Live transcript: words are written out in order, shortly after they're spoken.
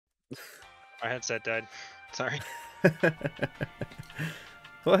My headset died. Sorry.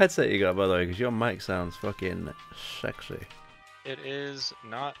 What headset you got, by the way? Because your mic sounds fucking sexy. It is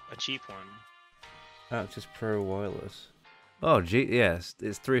not a cheap one. That's just Pro Wireless. Oh, gee, yes,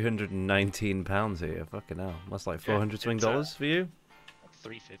 it's £319 here. Fucking hell, that's like 400 swing dollars for you.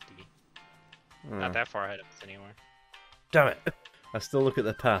 $350. Not that far ahead of us anywhere. Damn it! I still look at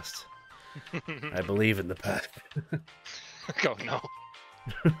the past. I believe in the past. Oh no!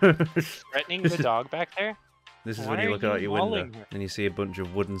 Threatening the dog back there. This is Why when you are look you out your window mauling her? and you see a bunch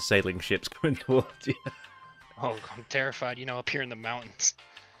of wooden sailing ships coming towards you. Oh, I'm terrified. You know, up here in the mountains.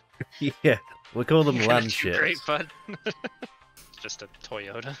 Yeah, we call them You're gonna land do ships. great, bud. It's just a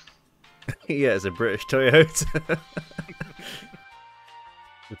Toyota. Yeah, it's a British Toyota.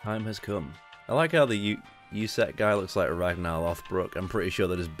 The time has come. I like how the USEC guy looks like Ragnar Lothbrok. I'm pretty sure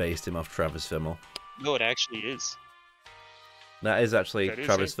they just based him off Travis Fimmel. No, it actually is. That is actually That is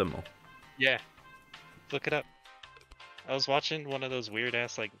Travis it. Fimmel. Yeah. Look it up. I was watching one of those weird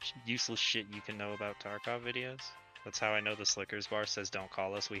ass like useless shit you can know about Tarkov videos. That's how I know the Slickers bar says "Don't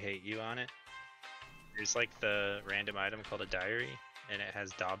call us, we hate you" on it. There's like the random item called a diary, and it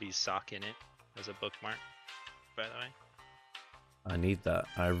has Dobby's sock in it as a bookmark. By the way. I need that.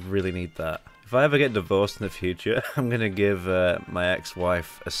 I really need that. If I ever get divorced in the future, I'm gonna give my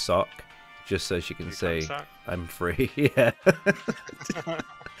ex-wife a sock, just so she can Your say sock? I'm free. Yeah.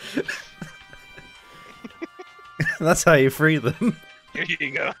 That's how you free them. Here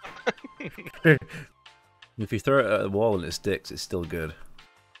you go. If you throw it at a wall and it sticks, it's still good.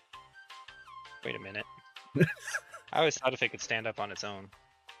 Wait a minute. I always thought if it could stand up on its own.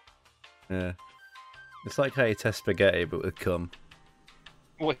 Yeah. It's like how you test spaghetti, but with cum.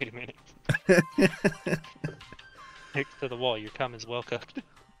 Wait a minute. Next to the wall, your cum is well cooked.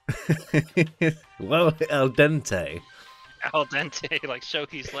 Well, al dente. Al dente, like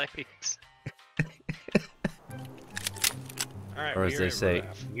Shoki's legs. Alright, Or as they say-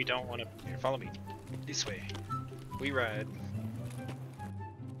 we don't want to... Here, follow me. This way. We ride.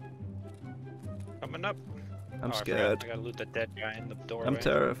 Coming up. I'm I forgot. scared. I gotta loot the dead guy in the doorway. I'm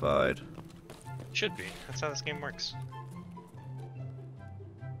terrified. Should be. That's how this game works.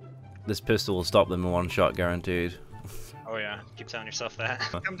 This pistol will stop them in one shot, guaranteed. Oh yeah, keep telling yourself that.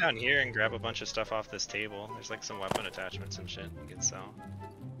 Come down here and grab a bunch of stuff off this table. There's like some weapon attachments and shit you can sell.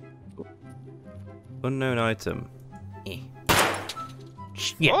 Unknown item.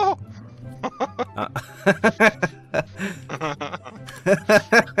 Shit. Oh!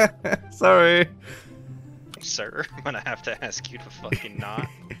 Sorry. Sir, I'm gonna have to ask you to fucking not.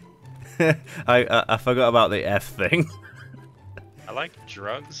 I forgot about the F thing. I like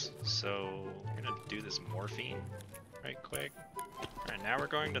drugs, so we're gonna do this morphine right quick. Alright, now we're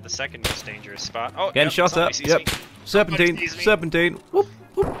going to the second most dangerous spot. Oh, Getting yep, shot somebody up. sees Yep. me. Serpentine. sees me. Serpentine. Whoop,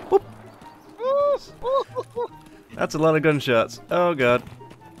 whoop, whoop. That's a lot of gunshots. Oh god.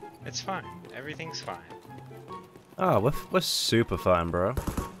 It's fine. Everything's fine. Oh, we're super fine, bro.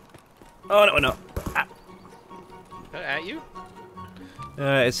 Oh no, we're not. Ah. At you?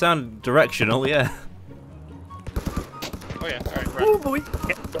 It sounded directional, yeah. Oh yeah, alright, Oh right. boy.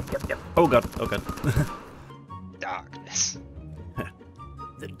 Yep, yep, yep, yep. Oh god. Oh god. Darkness.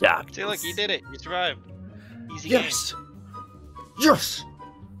 The dark. See, look, you did it. You survived. Easy Yes. Yes.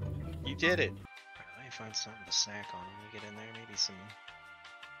 game. You did it. Alright, let me find something to snack on when we get in there.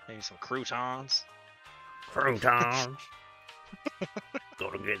 Maybe some croutons. Croutons.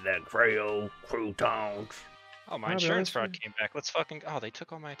 Gotta get that Creole croutons. Oh, my Oh, insurance those fraud came back. Let's fucking... Oh, they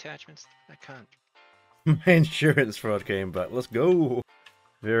took all my attachments. That cunt. My insurance fraud came back. Let's go.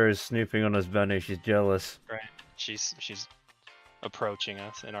 Vera's snooping on us, Benny. She's jealous. Right. She's approaching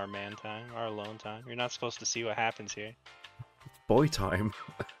us in our man time, our alone time. You're not supposed to see what happens here. Boy time.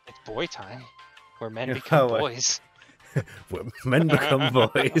 It's boy time. Where men Yeah, become well, boys. Where men become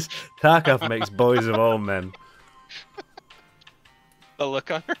boys. Tarkov makes boys of all men. The look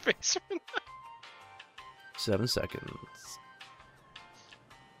on her face. 7 seconds.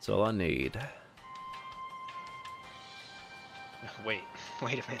 That's all I need. Wait a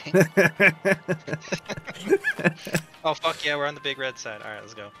minute. Oh fuck yeah, we're on the big red side. Alright,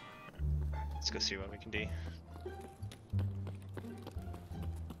 let's go. Let's go see what we can do.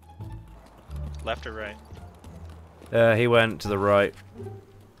 Left or right? He went to the right.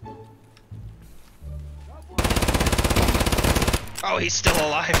 Oh, he's still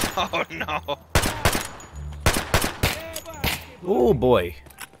alive. Oh no. Oh boy.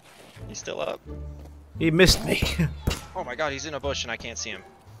 He's still up. He missed me. Oh my god, he's in a bush and I can't see him.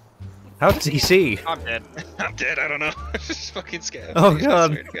 How does he see? I'm dead. I'm dead, I don't know. Just fucking scared. Oh, I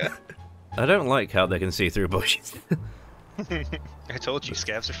God. swear to God. I don't like how they can see through bushes. I told you,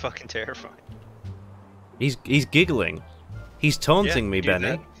 scavs are fucking terrifying. He's giggling. He's taunting me, do Benny.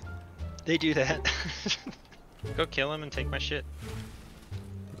 that. They do that. Go kill him and take my shit.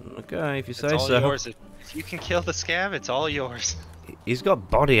 Okay, if you It's say all so. yours. If you can kill the scav, it's all yours. He's got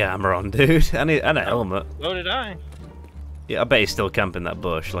body armor on, dude, and a helmet. So did I. Yeah, I bet he's still camping that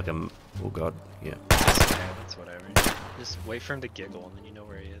bush like a. Oh god, yeah. It's whatever. Just wait for him to giggle, and then you know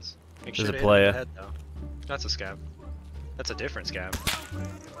where he is. Make There's sure a to hit him in player. the head, though. That's a scab. That's a different scab.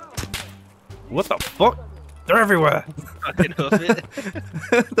 What the fuck? They're everywhere. Fucking hoof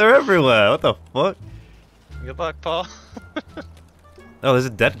it. They're everywhere. What the fuck? Good luck, Paul. Oh, there's a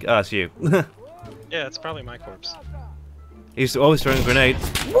dead. Ah, it's you. Yeah, it's probably my corpse. He's always throwing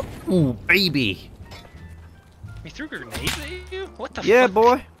grenades. Ooh, baby. He threw grenades at you? What the Yeah, fuck?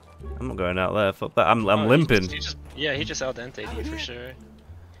 boy. I'm not going out there. Fuck that. I'm Oh, limping. Yeah, he just al dente'd you for sure.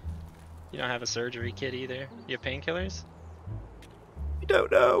 You don't have a surgery kit either. You have painkillers? You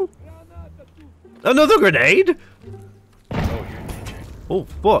don't know. Another grenade? Oh, you're in danger. Oh,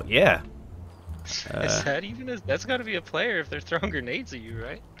 fuck, yeah. Is that even a... That's gotta be a player if they're throwing grenades at you,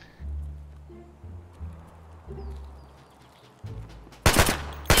 right?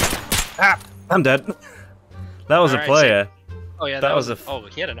 Ah, I'm dead. That was Alright, a player. Oh yeah, That was a Oh,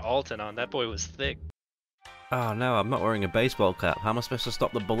 he had an Alton on. That boy was thick. Oh no, I'm not wearing a baseball cap. How am I supposed to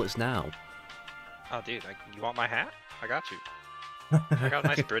stop the bullets now? Oh, dude, you want my hat? I got you. I got a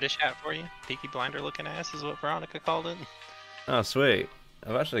nice British hat for you. Peaky Blinder looking ass is what Veronica called it. Oh, sweet.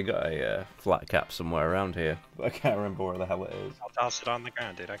 I've actually got a flat cap somewhere around here, but I can't remember where the hell it is. I'll toss it on the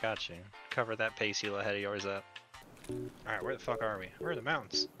ground, dude. I got you. Cover that pace heel ahead of yours up. Alright, where the fuck are we? Where are the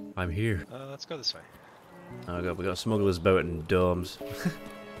mountains? I'm here. Let's go this way. Oh god, we got a smuggler's boat and domes.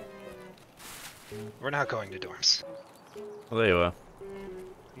 We're not going to dorms. Well, there you are.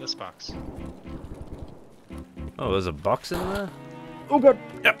 In this box. Oh, there's a box in there? Oh god!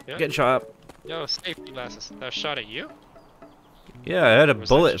 Yep, Yeah. get shot up. Yo, safety glasses. That shot at you? Yeah, I heard a Or was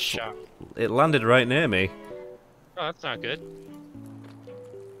that bullet. just shot? It landed right near me. Oh, that's not good.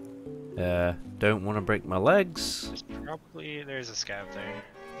 Don't want to break my legs. There's a scab there.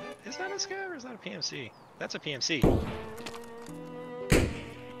 Is that a scab or is that a PMC? That's a PMC.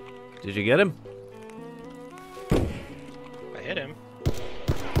 Did you get him? I hit him.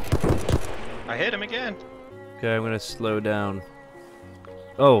 I hit him again. Okay, I'm gonna slow down.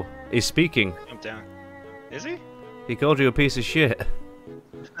 Oh, he's speaking. Jump down. Is he? He called you a piece of shit.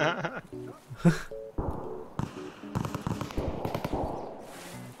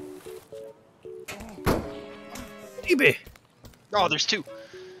 Baby! Oh, there's two.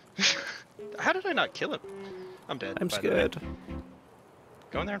 How did I not kill him? I'm dead. I'm by the way. scared.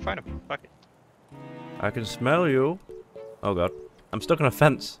 Go in there and find him. Fuck it. I can smell you. Oh god. I'm stuck on a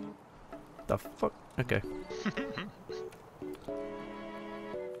fence. The fuck? Okay.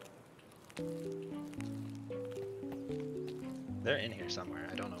 They're in here somewhere.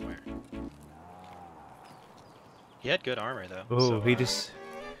 I don't know where. He had good armor though. Oh, so, he just...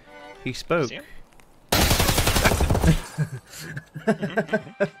 He spoke. see him?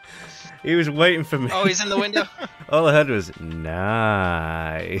 He was waiting for me. Oh, he's in the window. All I heard was,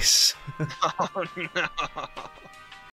 nice. Oh no.